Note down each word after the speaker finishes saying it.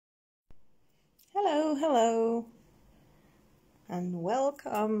Hello, hello, and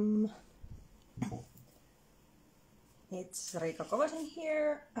welcome. It's Riikka Kovasin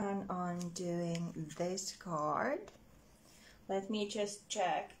here, and I'm doing this card. Let me just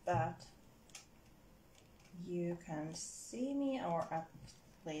check that you can see me, or at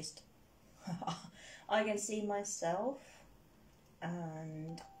least I can see myself,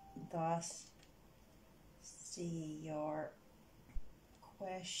 and thus see your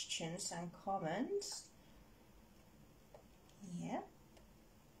questions and comments. Yep.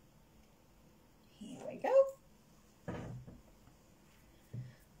 Here we go.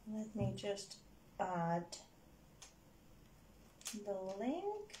 Let me just add the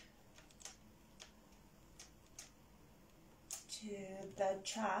link to the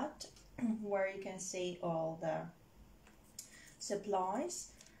chat where you can see all the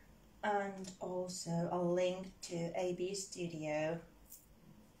supplies, and also a link to A.B.Studio.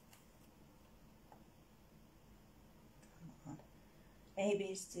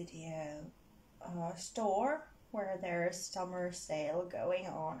 A.B.Studio store, where there's summer sale going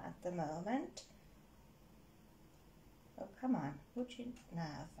on at the moment. Oh, come on, would you? No,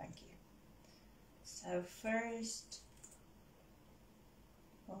 thank you. So first,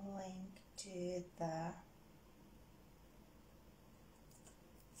 a link to the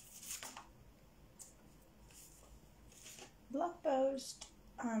blog post,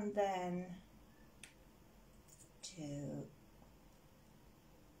 and then to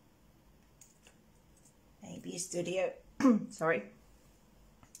A.B.Studio. Sorry.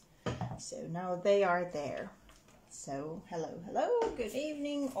 So now they are there. So hello, good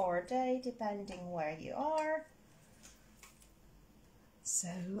evening or day, depending where you are. So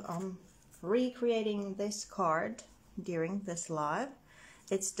I'm recreating this card during this live.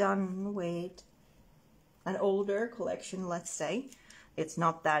 It's done with an older collection, let's say. It's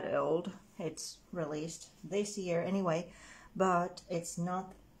not that old. It's released this year anyway, but it's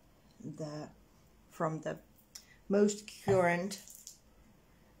not from the most current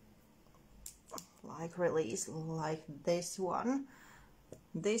release like this one.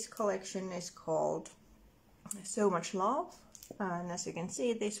 This collection is called So Much Love, and as you can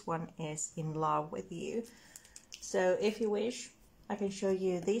see, this one is In Love With You. So if you wish, I can show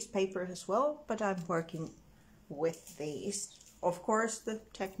you these papers as well, but I'm working with these. Of course, the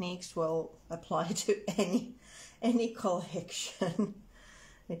techniques will apply to any collection.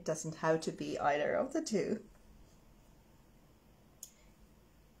 It doesn't have to be either of the two.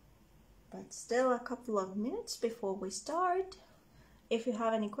 But still a couple of minutes before we start. If you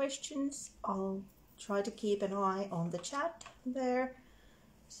have any questions, I'll try to keep an eye on the chat there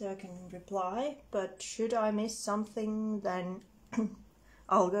so I can reply. But should I miss something, then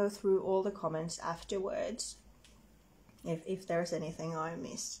I'll go through all the comments afterwards if there's anything I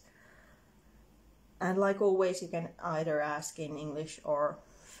miss. And like always, you can either ask in English or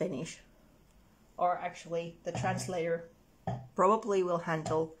Finnish, or actually the translator probably will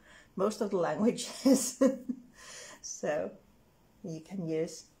handle most of the languages. So you can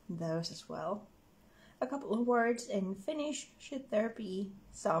use those as well. A couple of words in Finnish, should there be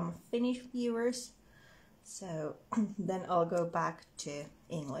some Finnish viewers. So then I'll go back to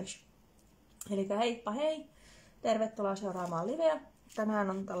English. Eli heippa hei! Tervetuloa seuraamaan liveä. Tänään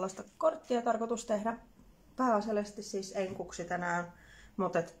on tällaista korttia tarkoitus tehdä. Pääasiallisesti siis enkuksi tänään,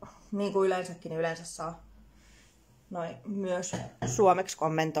 mutta niin kuin yleensäkin, niin yleensä saa myös suomeksi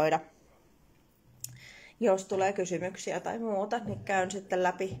kommentoida. Jos tulee kysymyksiä tai muuta, niin käyn sitten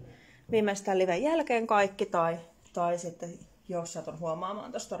läpi viimeistään liven jälkeen kaikki, tai sitten jos satun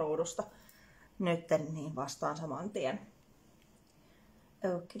huomaamaan tuosta ruudusta nytten, niin vastaan saman tien.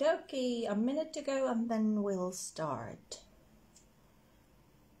 Okidoki, a minute to go and then we'll start.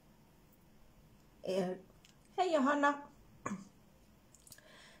 Hey Johanna,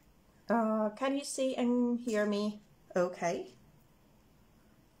 can you see and hear me okay?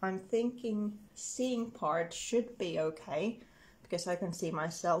 I'm thinking seeing part should be okay because I can see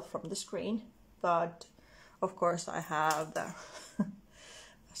myself from the screen, but of course I have the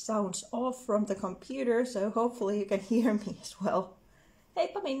sounds off from the computer, so hopefully you can hear me as well.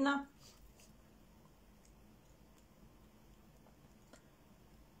 Heippa Minna!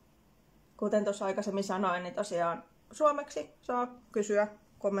 Kuten tuossa aikaisemmin sanoin, niin tosiaan suomeksi saa kysyä,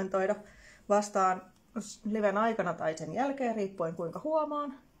 kommentoida, vastaan liven aikana tai sen jälkeen, riippuen kuinka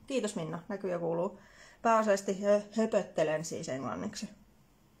huomaan. Kiitos Minna, näkyy ja kuuluu. Pääasiallisesti höpöttelen siis englanniksi.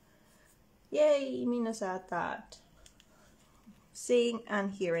 Yay, Minna said that. Seeing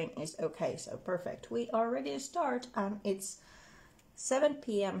and hearing is okay, so perfect. We are ready to start, and it's 7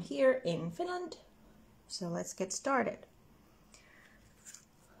 p.m. here in Finland, so let's get started.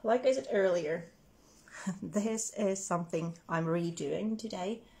 Like I said earlier, This is something I'm redoing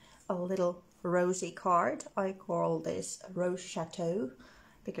today. A little rosy card. I call this Rose Chateau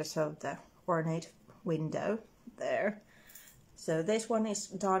because of the ornate window there. So this one is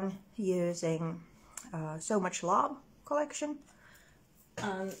done using So Much Love collection.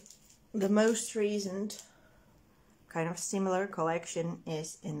 And the most recent kind of similar collection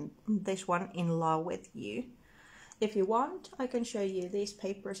is in this one, In Love With You. If you want, I can show you these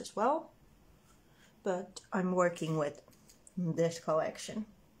papers as well, but I'm working with this collection.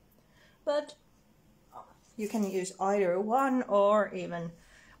 But you can use either one or even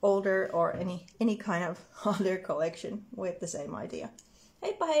older or any kind of other collection with the same idea.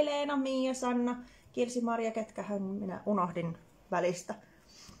 Heippa hei Leena, Mia, Sanna, Kirsi, Maria, ketkähän minä unohdin välistä.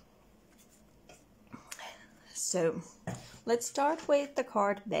 So let's start with the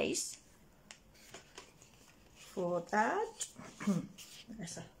card base. For that,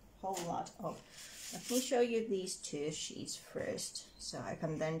 there's a whole lot of... Let me show you these two sheets first, so I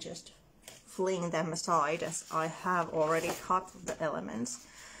can then just fling them aside as I have already cut the elements.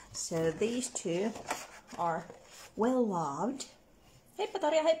 So these two are well loved. Heippa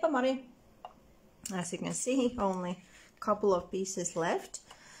Tarja, heippa Mari. As you can see, only a couple of pieces left,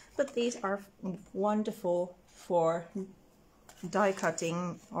 but these are wonderful for die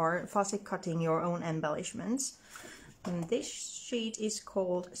cutting or fussy cutting your own embellishments. And this sheet is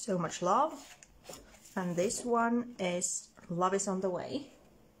called So Much Love, and this one is Love Is On The Way.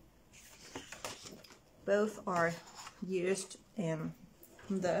 Both are used in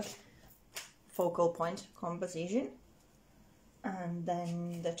the focal point composition. And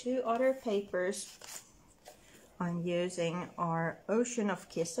then the two other papers I'm using are Ocean of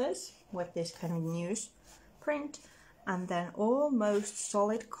Kisses with this kind of news print, and then Almost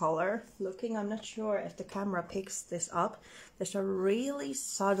Solid Color. Looking, I'm not sure if the camera picks this up. There's a really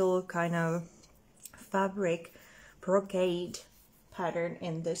subtle kind of fabric brocade pattern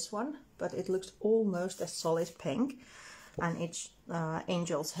in this one, but it looks almost a solid pink, and it's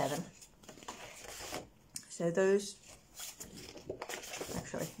Angel's Heaven. So those,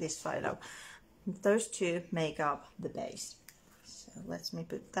 actually this side up, those two make up the base. So let me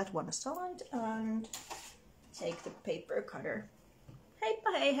put that one aside and take the paper cutter.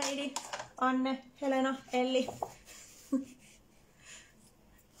 Heippa hei Heidi, Anne, Helena, Elli.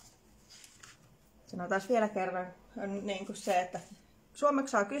 Sanotaan vielä kerran, on niin kuin se, että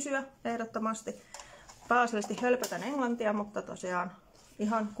suomeksi saa kysyä ehdottomasti. Pääasiallisesti hölpötän englantia, mutta tosiaan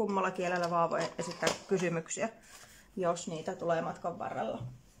ihan kummalla kielellä vaan voi esittää kysymyksiä, jos niitä tulee matkan varrella.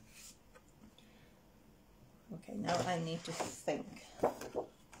 Okay, now I need to think.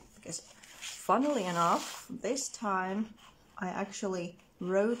 Because funnily enough, this time I actually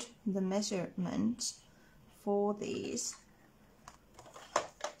wrote the measurements for these.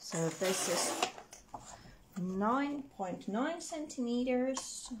 So this is 9.9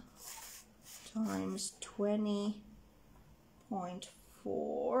 centimeters times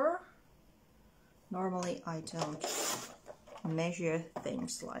 20.4. Normally I don't measure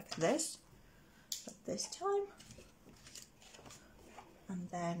things like this, but this time. And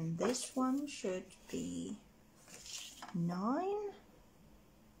then this one should be 9.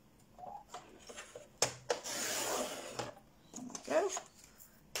 There we go.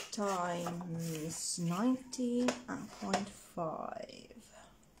 Times 90.5.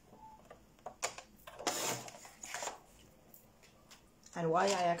 And why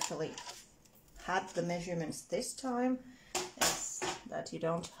I actually had the measurements this time is that you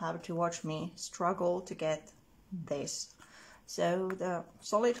don't have to watch me struggle to get this. So the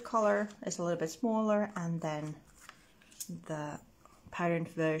solid color is a little bit smaller, and then the patterned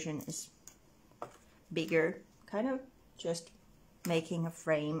version is bigger, kind of just making a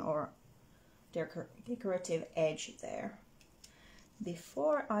frame or decorative edge there.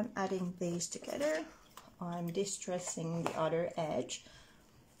 Before I'm adding these together, I'm distressing the other edge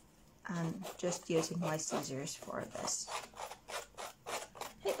and just using my scissors for this.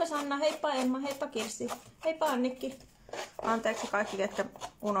 Heippa Sanna, heippa Emma, heippa Kirsi, heippa Annikki. Anteeksi kaikki, ketkä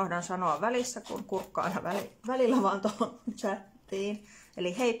unohdan sanoa välissä, kun kurkkaan välillä vaan tuohon chattiin.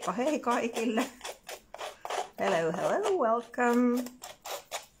 Eli heippa hei kaikille. Hello, hello, welcome.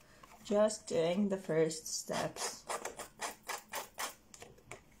 Just doing the first steps.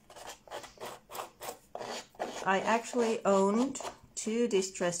 I actually owned 2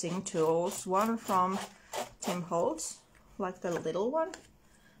 distressing tools, one from Tim Holtz, like the little one.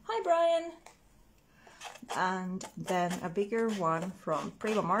 Hi Brian! And then a bigger one from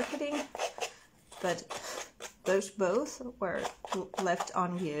Prima Marketing, but those both were left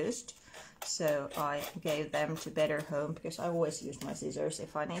unused, so I gave them to Better Home because I always use my scissors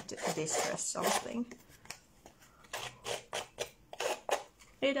if I need to distress something.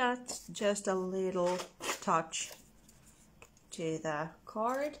 It adds just a little touch to the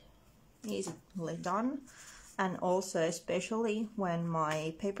card, easily done. And also, especially when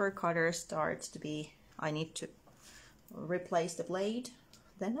my paper cutter starts to be, I need to replace the blade,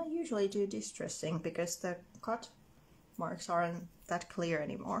 then I usually do distressing because the cut marks aren't that clear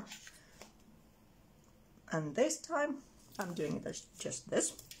anymore. And this time I'm doing this, just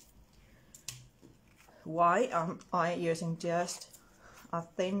this. Why am I using just a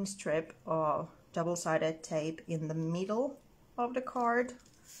thin strip of double-sided tape in the middle of the card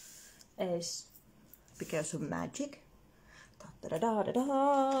is because of magic. Da, da, da, da,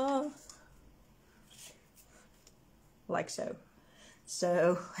 da. Like so.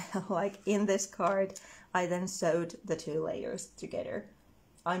 So, like in this card, I then sewed the two layers together.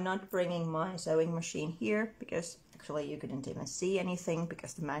 I'm not bringing my sewing machine here because actually you couldn't even see anything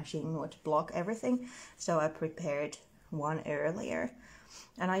because the machine would block everything. So I prepared one earlier.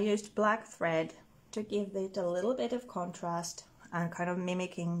 And I used black thread to give it a little bit of contrast and kind of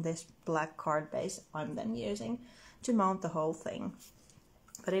mimicking this black card base I'm then using to mount the whole thing.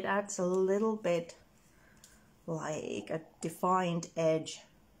 But it adds a little bit like a defined edge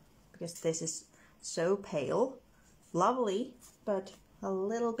because this is so pale. Lovely, but a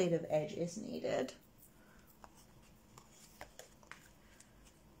little bit of edge is needed.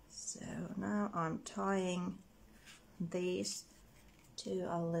 So now I'm tying these to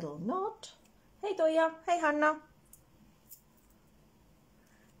a little knot. Hey Toija, hey Hanna.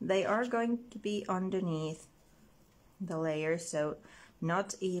 They are going to be underneath the layer, so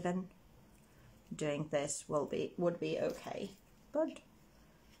not even doing this would be okay. But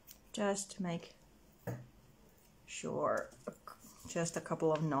just make sure just a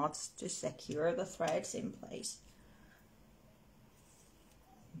couple of knots to secure the threads in place.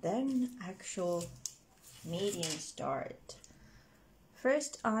 Then actual medium start.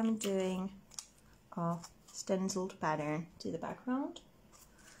 First I'm doing a stenciled pattern to the background.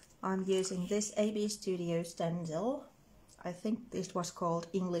 I'm using this A.B.Studio stencil. I think this was called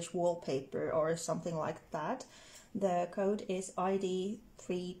English wallpaper or something like that. The code is ID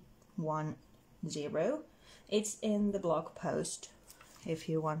 310. It's in the blog post if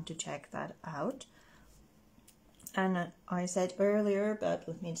you want to check that out. And I said earlier, but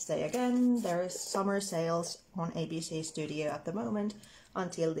let me say again, there's summer sales on A.B.Studio at the moment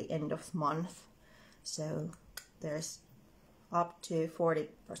until the end of the month. So there's up to 40%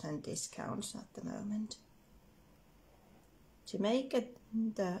 discounts at the moment. To make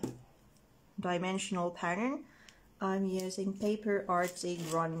the dimensional pattern, I'm using PaperArtsy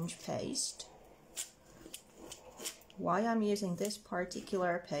Grunge paste. Why I'm using this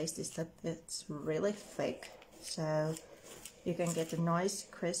particular paste is that it's really thick, so you can get a nice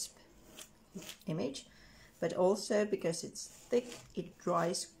crisp image, but also because it's thick, it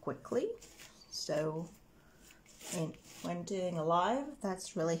dries quickly. So when doing a live,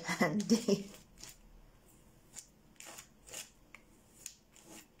 that's really handy.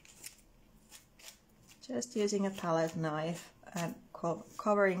 Just using a palette knife and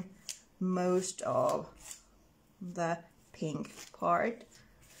covering most of the pink part,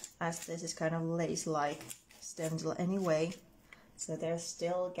 as this is kind of lace-like stencil anyway, so there's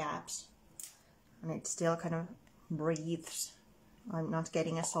still gaps and it still kind of breathes. I'm not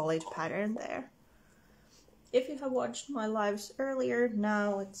getting a solid pattern there. If you have watched my lives earlier,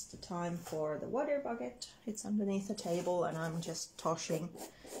 now it's the time for the water bucket. It's underneath the table and I'm just tossing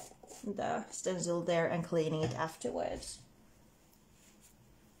the stencil there and cleaning it afterwards.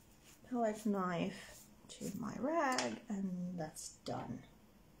 Palette knife to my rag and that's done.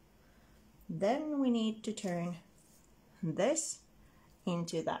 Then we need to turn this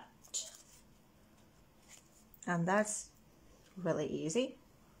into that. And that's really easy.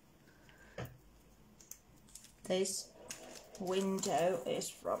 This window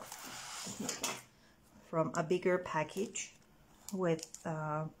is from a bigger package with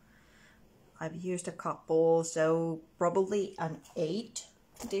I've used a couple, so probably 8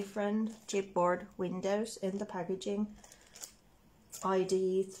 different chipboard windows in the packaging.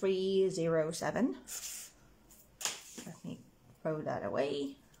 ID 307. Let me throw that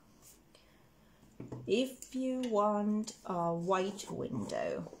away. If you want a white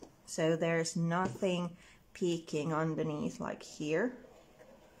window, so there's nothing peeking underneath like here,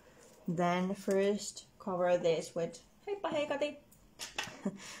 then first cover this with, hey Kati.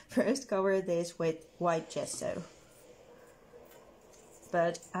 First cover this with white gesso.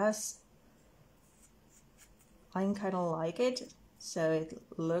 But as I kind of like it, so it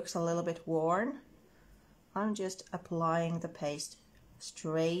looks a little bit worn, I'm just applying the paste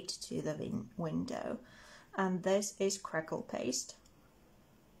straight to the window. And this is Crackle paste.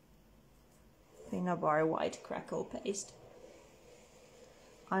 Finnabair white crackle paste.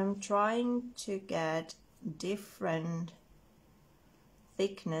 I'm trying to get different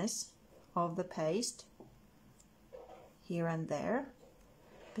thickness of the paste here and there,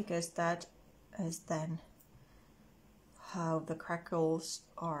 because that is then how the crackles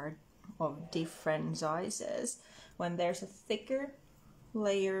are of different sizes. When there's a thicker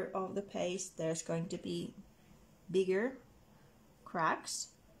layer of the paste, there's going to be bigger cracks,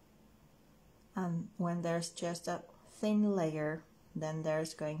 and when there's just a thin layer, then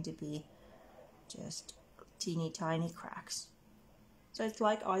there's going to be just teeny tiny cracks. So it's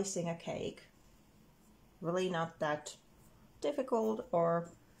like icing a cake. Really not that difficult or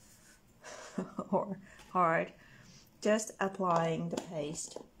or hard. Just applying the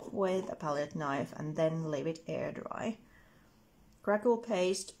paste with a palette knife and then leave it air dry. Crackle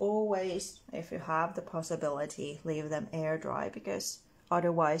paste, always, if you have the possibility, leave them air dry, because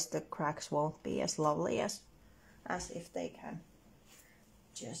otherwise the cracks won't be as lovely as if they can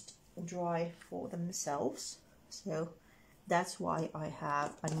just dry for themselves. So that's why I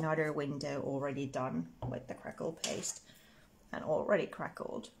have another window already done with the crackle paste and already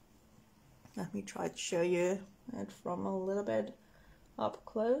crackled. Let me try to show you it from a little bit up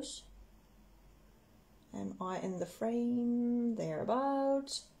close. Am I in the frame?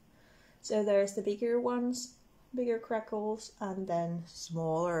 Thereabouts. So there's the bigger ones, bigger crackles, and then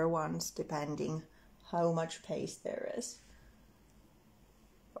smaller ones depending how much paste there is.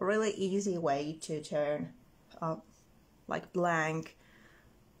 A really easy way to turn a like blank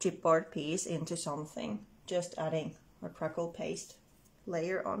chipboard piece into something, just adding a crackle paste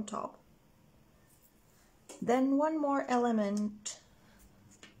layer on top. Then one more element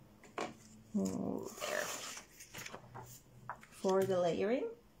there for the layering,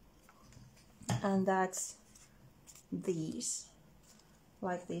 and that's these,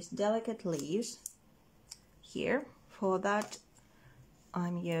 like these delicate leaves here. For that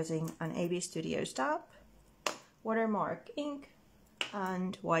I'm using an A.B.Studio stamp, watermark ink,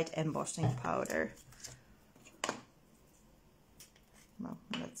 and white embossing powder. Well,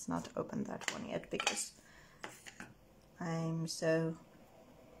 let's not open that one yet because I'm so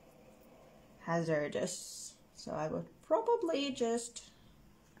hazardous. So I would probably just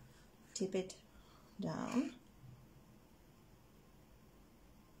tip it down.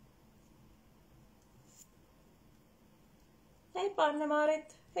 Heippa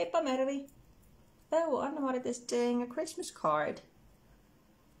Anna-Marit, heippa Mervi. Oh, Anna-Marit is doing a Christmas card.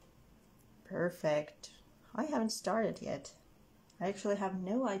 Perfect. I haven't started yet. I actually have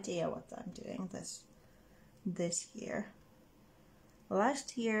no idea what I'm doing this year.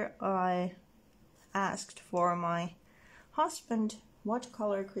 Last year I asked for my husband what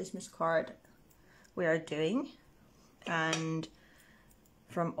color Christmas card we are doing, and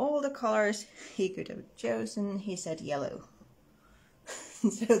from all the colors he could have chosen, he said yellow.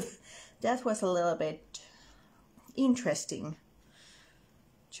 So that was a little bit interesting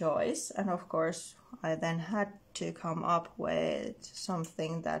choice, and of course I then had to come up with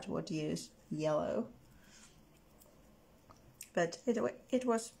something that would use yellow. But it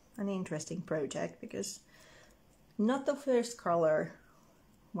was an interesting project, because not the first color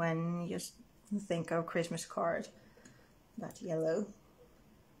when you think of Christmas card, that yellow.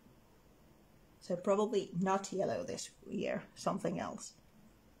 So probably not yellow this year, something else.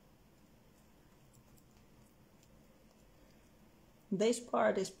 This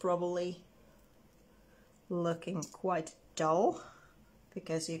part is probably looking quite dull,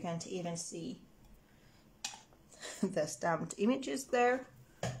 because you can't even see the stamped images there,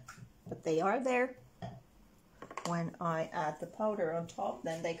 but they are there. When I add the powder on top,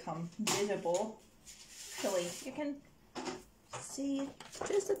 then they come visible. Actually, you can see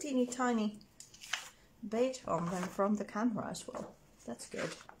just a teeny tiny bit on them from the camera as well. That's good.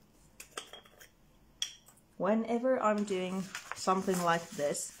 Whenever I'm doing something like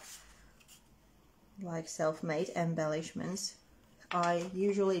this, like self-made embellishments, I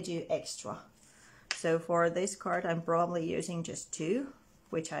usually do extra. So for this card I'm probably using just 2,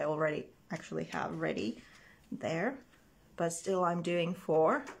 which I already actually have ready there, but still I'm doing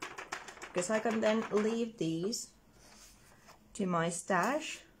 4, because I can then leave these to my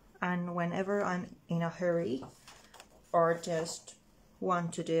stash, and whenever I'm in a hurry or just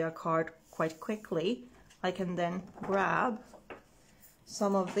want to do a card quite quickly, I can then grab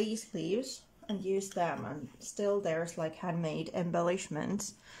some of these leaves and use them, and still there's like handmade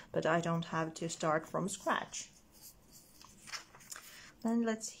embellishments, but I don't have to start from scratch. Then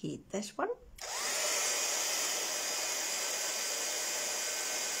let's heat this one.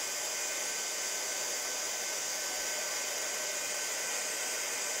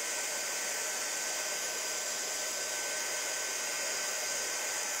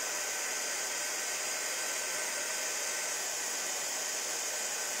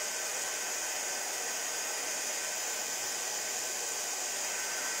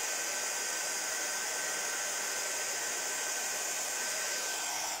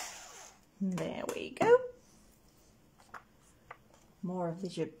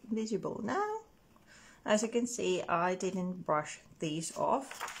 more visible now. As you can see, I didn't brush these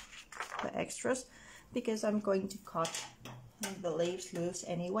off, the extras, because I'm going to cut the leaves loose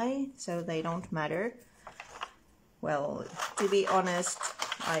anyway, so they don't matter. Well, to be honest,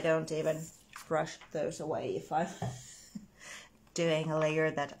 I don't even brush those away if I'm doing a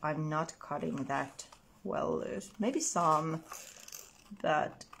layer that I'm not cutting that well loose. Maybe some,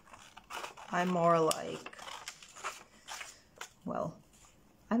 but I'm more like, well,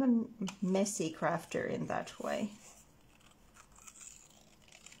 I'm a messy crafter in that way.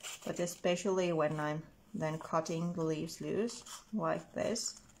 But especially when I'm then cutting the leaves loose like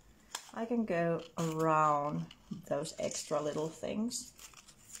this, I can go around those extra little things.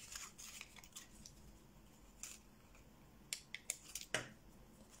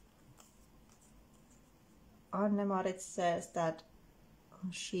 Anne-Marit says that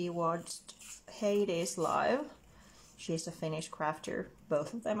she watched Heidi's live. She's a Finnish crafter,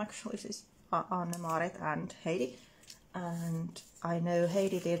 both of them actually, she's Anne-Marit and Heidi. And I know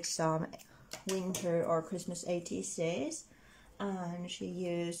Heidi did some winter or Christmas ATCs, and she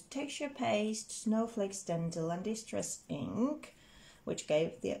used texture paste, snowflake stencil and distress ink, which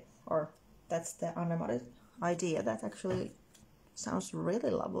gave that's the Anne-Marit idea. That actually sounds really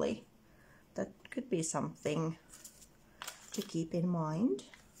lovely. That could be something to keep in mind.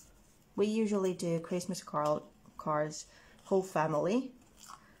 We usually do Christmas cards, whole family.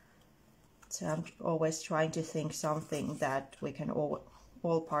 So I'm always trying to think something that we can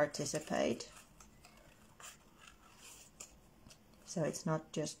all participate. So it's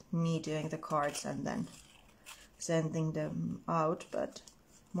not just me doing the cards and then sending them out, but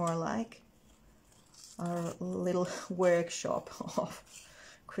more like our little workshop of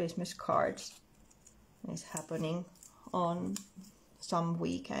Christmas cards is happening on some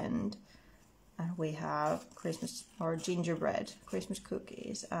weekend, and we have Christmas or gingerbread Christmas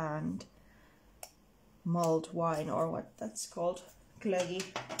cookies and mulled wine, or what that's called, glöggi,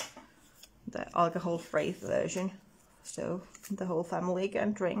 the alcohol-free version, so the whole family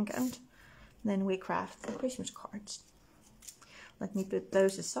can drink, and then we craft the Christmas cards. Let me put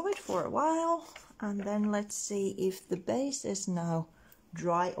those aside for a while, and then let's see if the base is now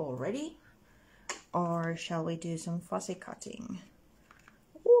dry already, or shall we do some fussy cutting?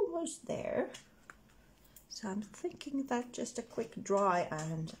 Almost there. So I'm thinking that just a quick dry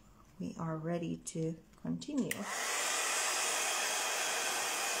and we are ready to continue.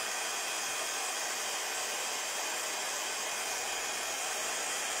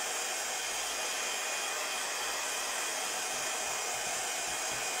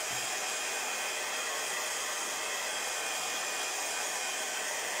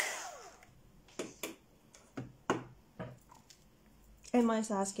 Emma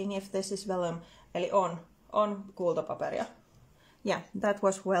is asking if this is vellum, eli on kultapaperia. Yeah, that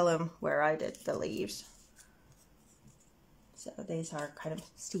was vellum where I did the leaves. So these are kind of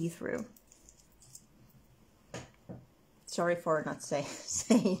see-through. Sorry for not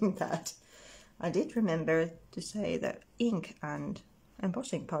saying that. I did remember to say the ink and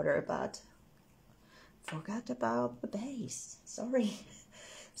embossing powder, but forgot about the base. Sorry.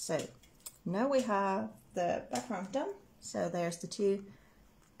 So now we have the background done. So there's the two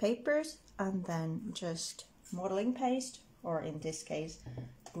papers and then just modeling paste, or in this case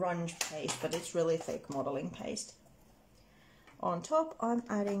grunge paste, but it's really thick modeling paste. On top I'm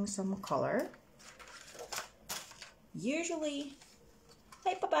adding some color. Usually,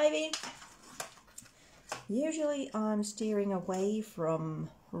 hey baby! Usually I'm steering away from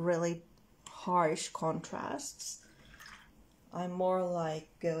really harsh contrasts. I'm more like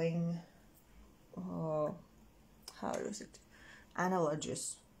going, how is it?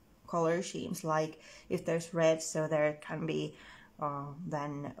 Analogous color schemes, like if there's red, so there can be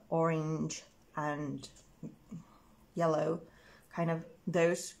then orange and yellow, kind of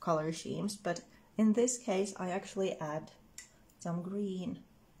those color schemes. But in this case I actually add some green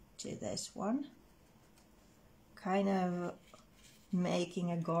to this one, kind of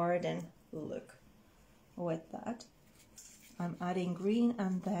making a garden look with that. I'm adding green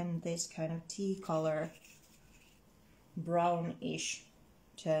and then this kind of tea color, brownish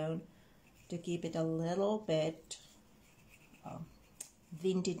tone, to keep it a little bit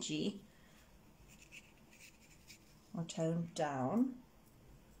vintagey or toned down.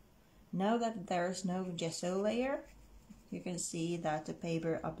 Now that there's no gesso layer, you can see that the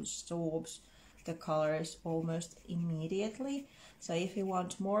paper absorbs the colors almost immediately. So if you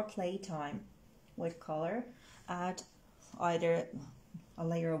want more playtime with color, add either a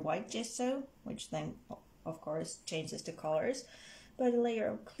layer of white gesso, which then of course changes the colors, but a layer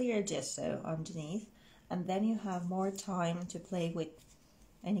of clear gesso underneath, and then you have more time to play with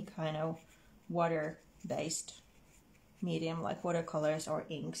any kind of water-based medium like watercolors or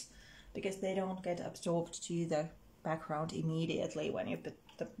inks, because they don't get absorbed to the background immediately when you put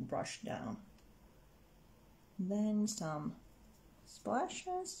the brush down. Then some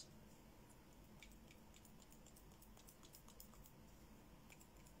splashes.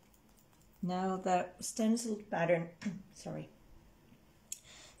 Now the stenciled pattern,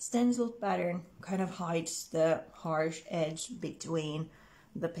 stenciled pattern kind of hides the harsh edge between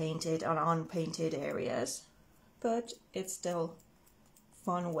the painted and unpainted areas, but it's still a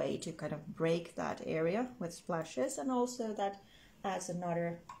fun way to kind of break that area with splashes, and also that adds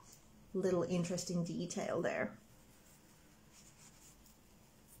another little interesting detail there.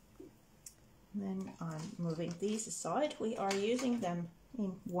 Then I'm moving these aside. We are using them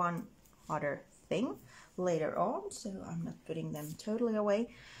in one other thing later on, so I'm not putting them totally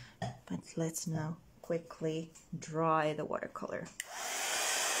away, but let's now quickly dry the watercolor.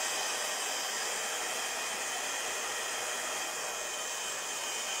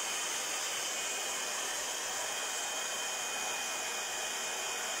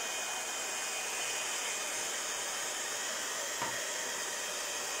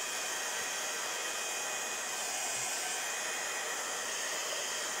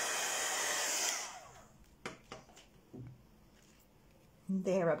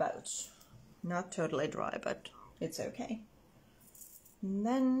 Thereabouts. Not totally dry, but it's okay. And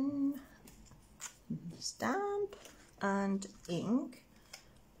then stamp and ink.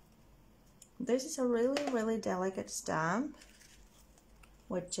 This is a really delicate stamp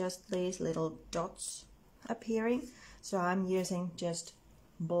with just these little dots appearing. So I'm using just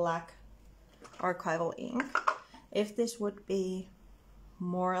black Archival ink. If this would be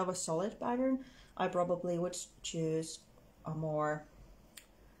more of a solid pattern, I probably would choose a more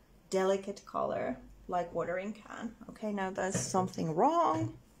delicate color like watering can. Okay, now there's something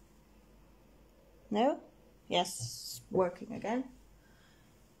wrong. No? Yes, working again.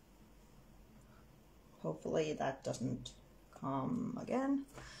 Hopefully that doesn't come again.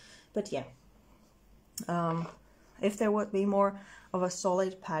 But yeah, if there would be more of a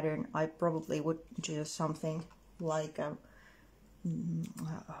solid pattern, I probably would choose something like a,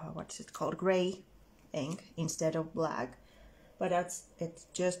 what's it called, gray ink instead of black. But it's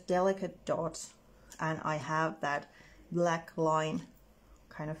just delicate dots, and I have that black line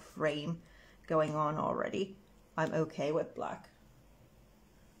kind of frame going on already. I'm okay with black.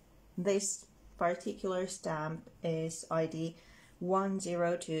 This particular stamp is ID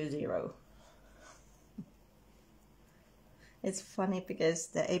 1020. It's funny because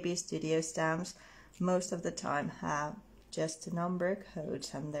the A.B.Studio stamps most of the time have just number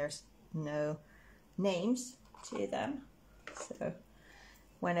codes and there's no names to them. So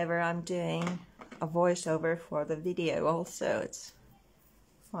whenever I'm doing a voiceover for the video also, it's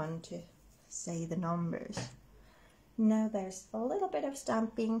fun to say the numbers. Now there's a little bit of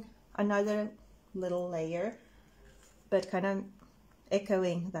stamping, another little layer, but kind of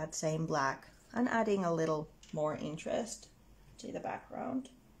echoing that same black and adding a little more interest to the background.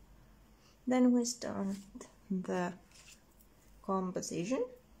 Then we start the composition.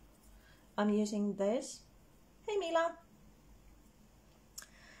 I'm using this. Hey Mila!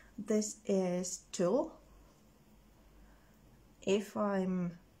 This is tulle. If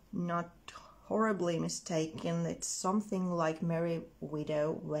I'm not horribly mistaken, it's something like Merry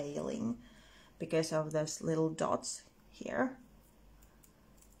Widow wailing because of those little dots here.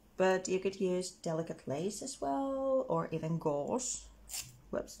 But you could use delicate lace as well, or even gauze.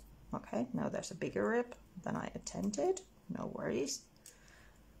 Whoops. Okay, now there's a bigger rip than I intended. No worries.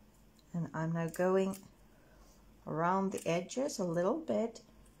 And I'm now going around the edges a little bit,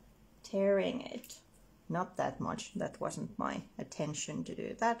 tearing it. Not that much, that wasn't my intention to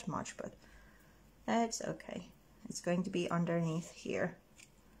do that much, but it's okay. It's going to be underneath here.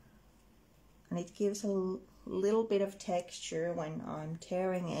 And it gives a little bit of texture when I'm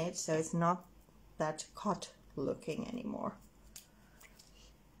tearing it, so it's not that cut looking anymore.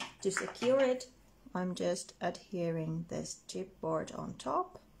 To secure it, I'm just adhering this chipboard on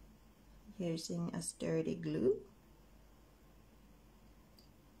top using a sturdy glue.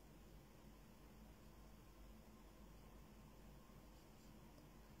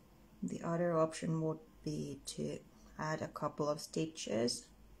 The other option would be to add a couple of stitches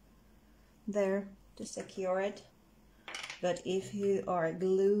there to secure it, but if you are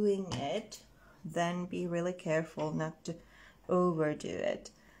gluing it, then be really careful not to overdo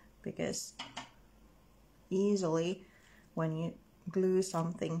it, because easily when you glue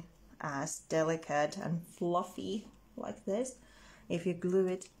something as delicate and fluffy like this, if you glue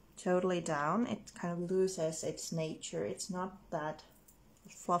it totally down, it kind of loses its nature. It's not that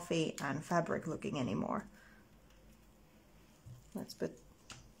fluffy and fabric looking anymore. Let's put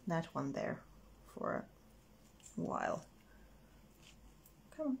that one there for a while.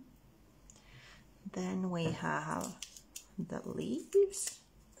 Come on. Then we have the leaves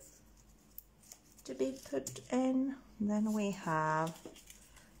to be put in. Then we have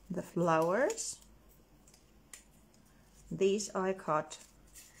the flowers. These I cut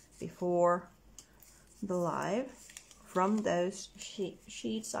before the live from those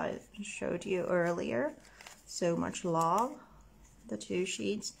sheets I showed you earlier. So much love, the 2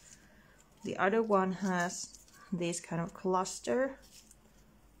 sheets. The other one has this kind of cluster,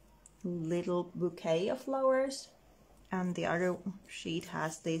 little bouquet of flowers, and the other sheet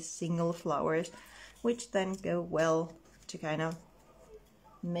has these single flowers, which then go well to kind of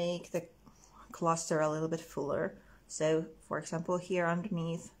make the cluster a little bit fuller. So for example, here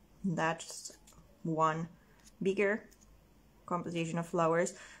underneath, that's one bigger composition of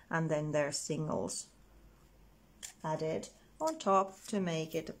flowers, and then there's singles added on top to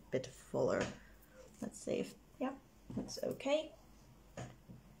make it a bit fuller. Let's see if, yeah, that's okay.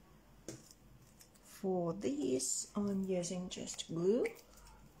 For these, I'm using just glue,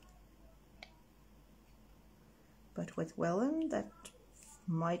 but with vellum that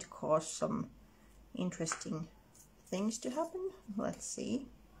might cause some interesting things to happen. Let's see.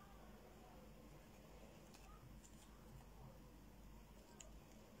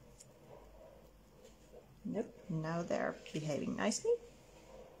 Nope, now they're behaving nicely.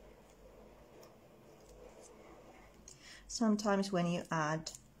 Sometimes when you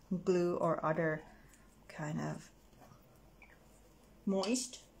add glue or other kind of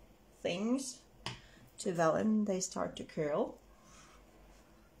moist things to vellum, they start to curl.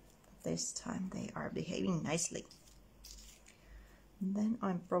 But this time they are behaving nicely. And then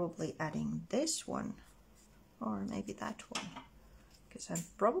I'm probably adding this one, or maybe that one, because I'm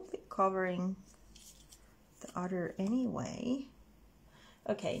probably covering the other anyway.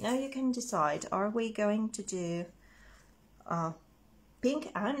 Okay, now you can decide, are we going to do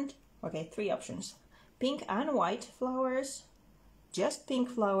pink and, okay, 3 options. Pink and white flowers, just pink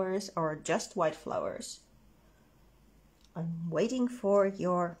flowers, or just white flowers? I'm waiting for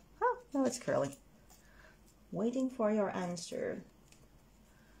your, oh, no, it's curling. Waiting for your answer.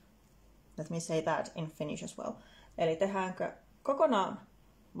 Let me say that in Finnish as well. Eli tehdäänkö kokonaan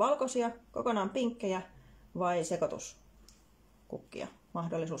valkoisia, kokonaan pinkkejä vai sekoituskukkia?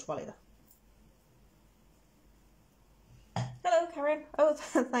 Mahdollisuus valita. Hello, Karen. Oh,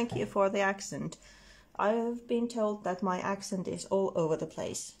 thank you for the accent. I've been told that my accent is all over the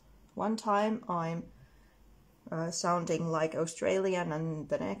place. One time I'm sounding like Australian, and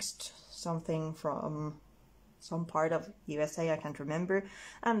the next something from some part of USA, I can't remember,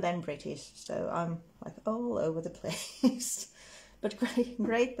 and then British. So I'm like all over the place. But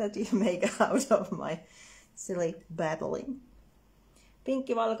great that you make out of my silly babbling.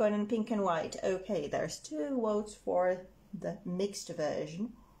 Pinky, valkoinen, pink and white. Okay, there's 2 votes for the mixed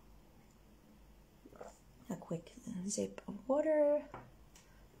version. A quick sip of water.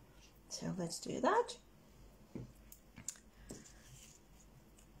 So let's do that.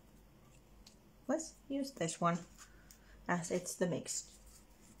 Let's use this one as it's the mixed.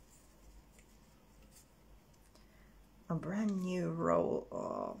 A brand new roll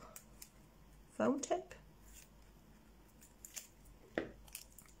of foam tape.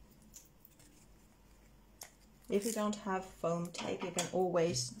 If you don't have foam tape, you can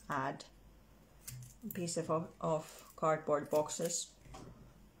always add a piece of cardboard boxes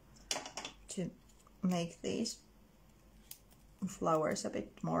to make these flowers a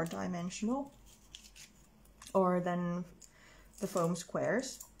bit more dimensional. Or then the foam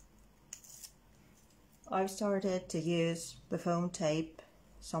squares. I've started to use the foam tape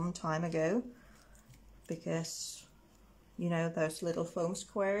some time ago because, you know, those little foam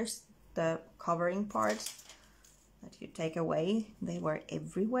squares, the covering parts that you take away, they were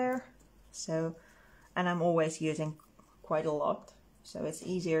everywhere. So, and I'm always using quite a lot, so it's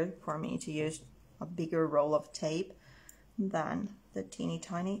easier for me to use a bigger roll of tape than the teeny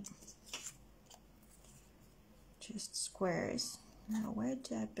tiny just squares. Now where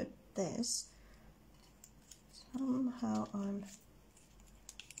do I put this? Somehow I'm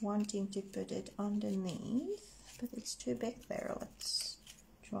wanting to put it underneath, but it's too big there. Let's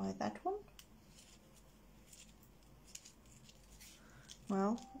try that one.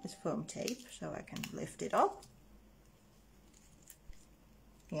 Well, it's foam tape, so I can lift it up.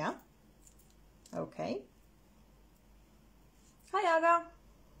 Yeah. Okay. Hi, Aga.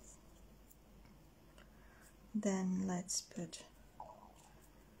 Then let's put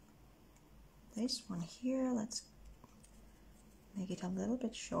this one here. Let's make it a little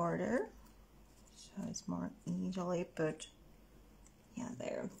bit shorter so it's more easily put, yeah,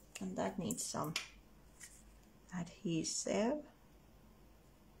 there. And that needs some adhesive.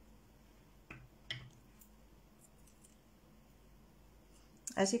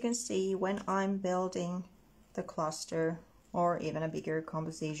 As you can see, when I'm building the cluster or even a bigger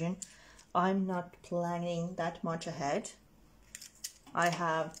composition, I'm not planning that much ahead. I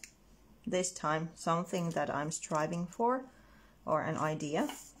have this time something that I'm striving for, or an idea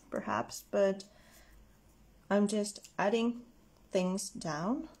perhaps, but I'm just adding things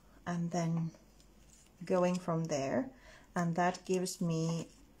down and then going from there, and that gives me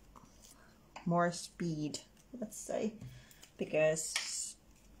more speed, let's say, because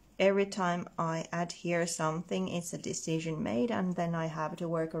every time I add here something, it's a decision made, and then I have to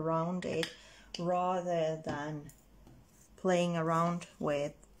work around it rather than playing around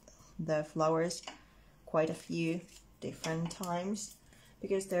with the flowers quite a few different times,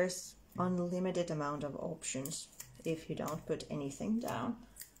 because there's unlimited amount of options if you don't put anything down.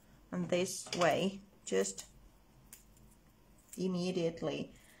 And this way, just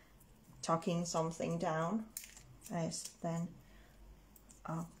immediately tucking something down is then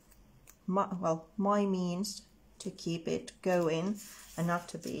my means to keep it going and not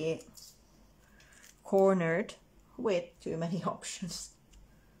to be cornered with too many options.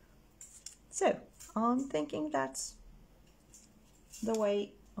 So I'm thinking that's the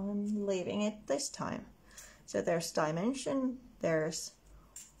way I'm leaving it this time. So there's dimension, there's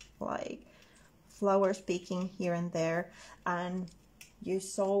like flowers peeking here and there, and you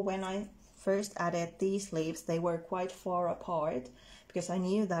saw when I first added these leaves, they were quite far apart because I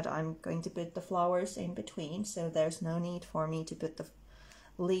knew that I'm going to put the flowers in between, so there's no need for me to put the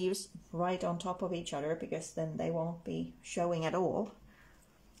leaves right on top of each other, because then they won't be showing at all.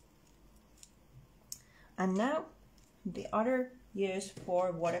 And now the other use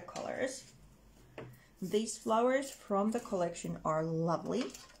for watercolors. These flowers from the collection are lovely,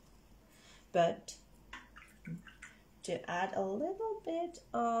 but to add a little bit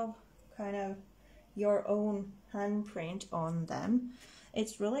of kind of your own handprint on them,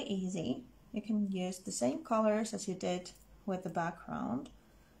 it's really easy. You can use the same colors as you did with the background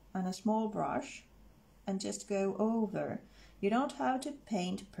and a small brush and just go over. You don't have to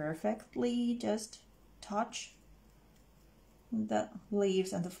paint perfectly, just touch the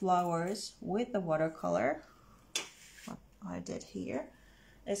leaves and the flowers with the watercolor. What I did here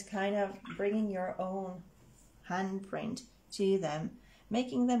is kind of bringing your own handprint to them,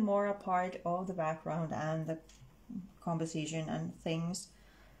 making them more a part of the background and the composition and things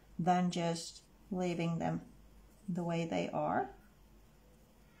than just leaving them the way they are.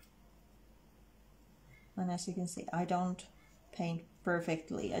 And as you can see, I don't paint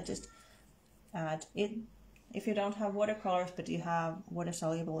perfectly, I just add it. If you don't have watercolors but you have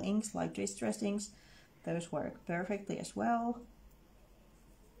water-soluble inks like distress inks, those work perfectly as well.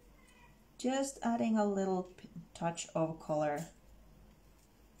 Just adding a little touch of color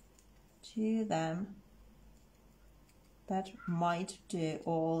to them, that might do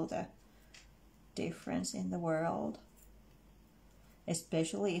all the difference in the world,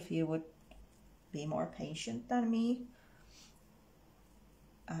 especially if you would be more patient than me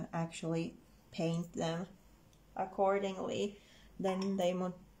and actually paint them accordingly. Then they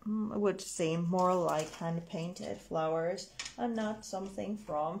would seem more like hand-painted flowers and not something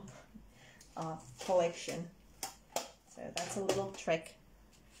from a collection. So that's a little trick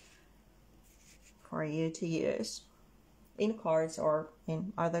for you to use in cards or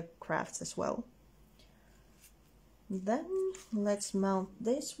in other crafts as well. Then let's mount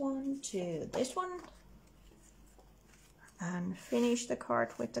this one to this one and finish the card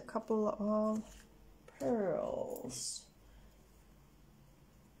with a couple of pearls.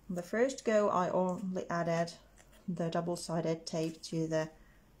 The first go I only added the double-sided tape to the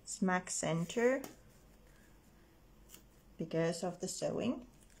smack center because of the sewing.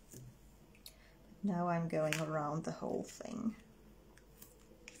 Now I'm going around the whole thing.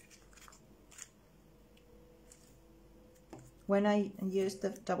 When I use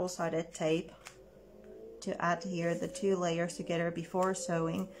the double-sided tape to add here the two layers together before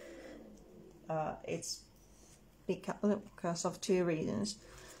sewing, it's because of two reasons.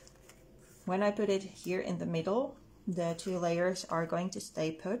 When I put it here in the middle, the two layers are going to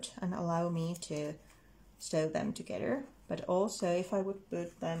stay put and allow me to sew them together. But also, if I would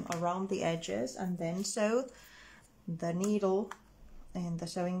put them around the edges and then sew, the needle in the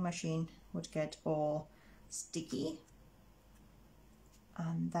sewing machine would get all sticky,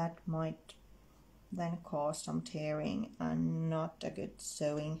 and that might then cause some tearing and not a good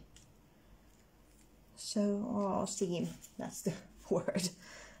sewing seam, that's the word.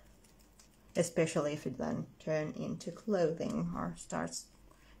 Especially if it then turn into clothing or starts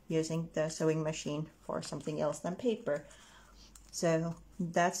using the sewing machine for something else than paper. So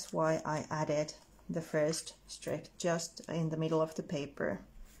that's why I added the first strip just in the middle of the paper,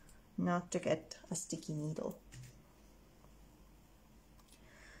 not to get a sticky needle.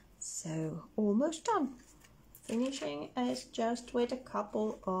 So almost done. Finishing is just with a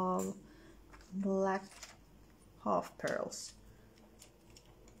couple of black half pearls.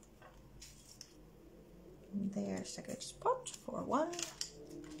 There's a good spot for one,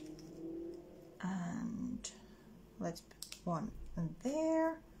 and let's put one in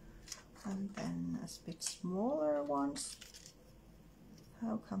there, and then a bit smaller ones.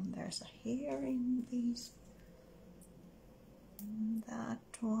 How come there's a hair in these? That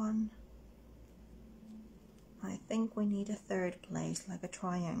one. I think we need a third place, like a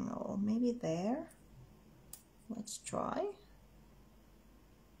triangle, maybe there. Let's try.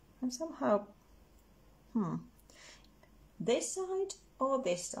 And somehow, this side or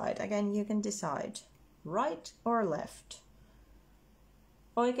this side? Again, you can decide. Right or left?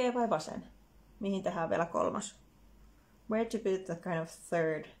 Oikea vai vasen? Mihin tehdään vielä kolmas? Where to put the kind of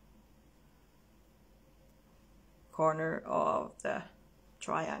third corner of the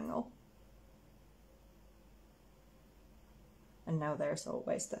triangle? And now there's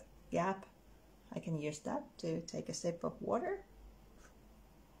always the gap. I can use that to take a sip of water.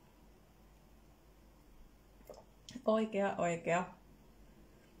 Oikea, oikea.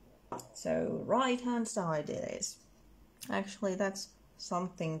 So right hand side it is. Actually, that's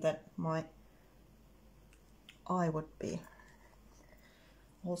something that my eye would be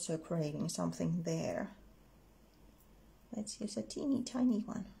also craving, something there. Let's use a teeny tiny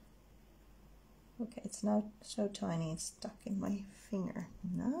one. Okay, it's not so tiny, it's stuck in my finger.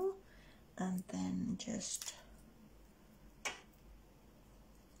 No, and then just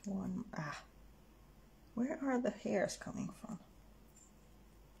one. Where are the hairs coming from?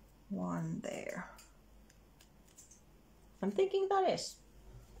 One there. I'm thinking that is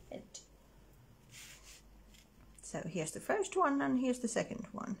it. So here's the first one and here's the second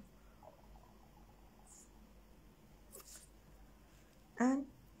one. And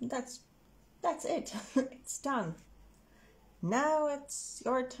that's it. It's done. Now it's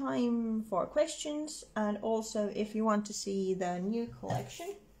your time for questions, and also if you want to see the new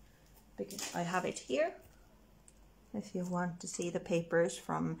collection, because I have it here. If you want to see the papers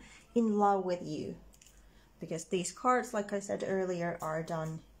from In Love With You, because these cards, like I said earlier, are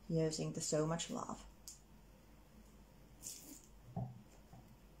done using the So Much Love.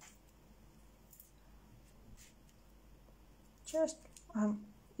 Just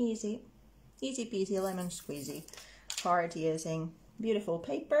easy peasy lemon squeezy card using beautiful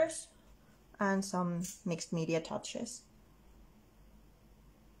papers and some mixed media touches.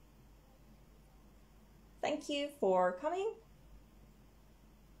 Thank you for coming.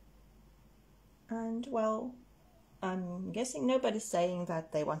 And well, I'm guessing nobody's saying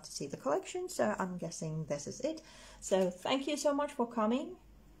that they want to see the collection, so I'm guessing this is it. So thank you so much for coming.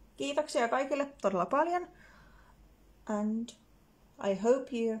 Kiitoksia kaikille todella paljon. And I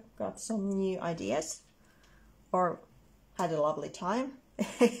hope you got some new ideas or had a lovely time,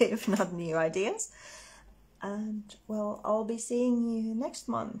 if not new ideas. And well, I'll be seeing you next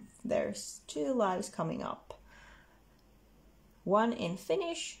month. There's 2 lives coming up. One in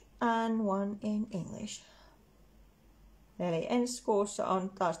Finnish and one in English. Eli ensi kuussa on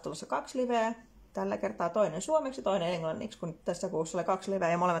taas tulossa 2 liveä. Tällä kertaa toinen suomeksi, toinen englanniksi, kun tässä kuussa oli 2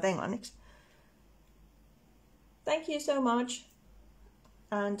 liveä ja molemmat englanniksi. Thank you so much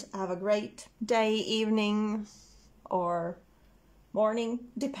and have a great day, evening or morning,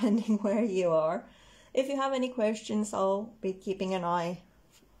 depending where you are. If you have any questions, I'll be keeping an eye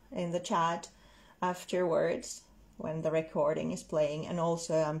in the chat afterwards when the recording is playing, and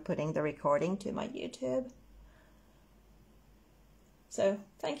also I'm putting the recording to my YouTube. So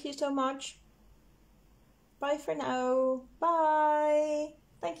thank you so much. Bye for now. Bye.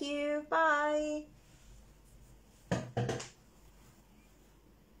 Thank you. Bye.